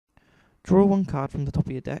Draw one card from the top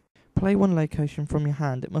of your deck. Play one location from your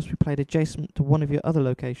hand. It must be played adjacent to one of your other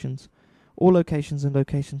locations. All locations in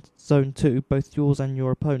Location Zone 2, both yours and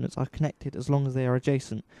your opponent's, are connected as long as they are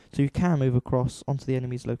adjacent, so you can move across onto the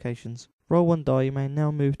enemy's locations. Roll one die. You may now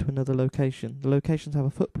move to another location. The locations have a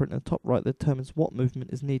footprint in the top right that determines what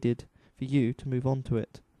movement is needed for you to move on to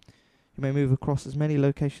it. You may move across as many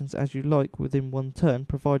locations as you like within one turn,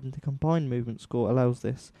 providing the combined movement score allows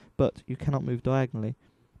this, but you cannot move diagonally.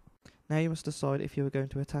 Now you must decide if you are going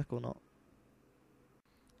to attack or not.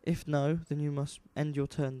 If no, then you must end your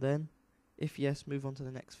turn then. If yes, move on to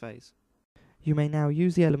the next phase. You may now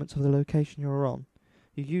use the elements of the location you are on.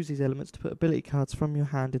 You use these elements to put ability cards from your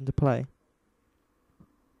hand into play.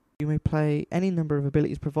 You may play any number of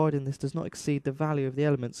abilities providing this does not exceed the value of the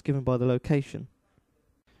elements given by the location.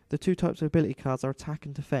 The two types of ability cards are attack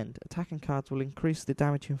and defend. Attacking cards will increase the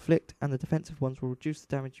damage you inflict, and the defensive ones will reduce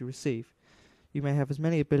the damage you receive. You may have as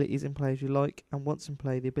many abilities in play as you like, and once in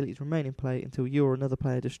play, the abilities remain in play until you or another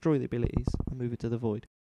player destroy the abilities and move it to the void.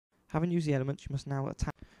 Having used the elements, you must now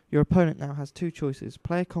attack. Your opponent now has two choices: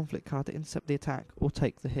 play a conflict card to intercept the attack, or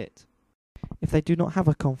take the hit. If they do not have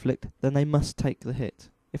a conflict, then they must take the hit.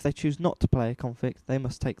 If they choose not to play a conflict, they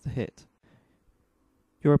must take the hit.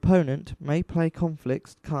 Your opponent may play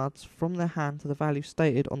conflict cards from their hand to the value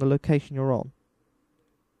stated on the location you're on.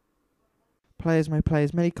 Players may play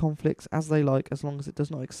as many conflicts as they like as long as it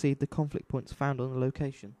does not exceed the conflict points found on the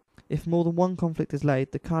location. If more than one conflict is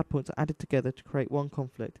laid, the card points are added together to create one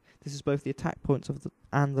conflict. This is both the attack points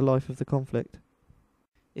and the life of the conflict.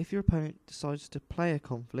 If your opponent decides to play a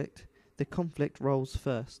conflict, the conflict rolls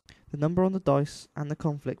first. The number on the dice and the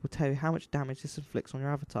conflict will tell you how much damage this inflicts on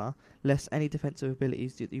your avatar, less any defensive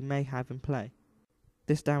abilities that you may have in play.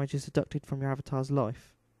 This damage is deducted from your avatar's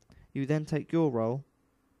life. You then take your roll,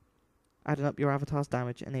 adding up your avatar's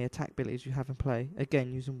damage and the attack abilities you have in play,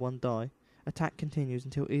 again using one die. Attack continues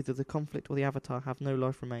until either the conflict or the avatar have no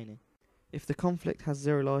life remaining. If the conflict has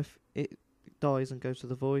 0 life, it dies and goes to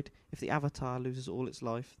the void. If the avatar loses all its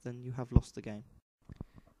life, then you have lost the game.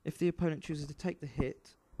 If the opponent chooses to take the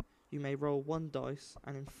hit, you may roll one dice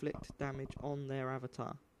and inflict damage on their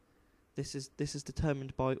avatar. This is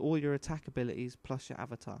determined by all your attack abilities plus your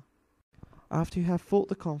avatar. After you have fought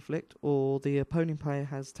the conflict or the opposing player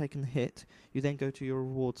has taken the hit, you then go to your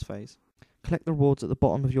rewards phase. Collect the rewards at the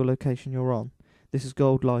bottom of your location you're on. This is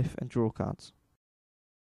gold, life and draw cards.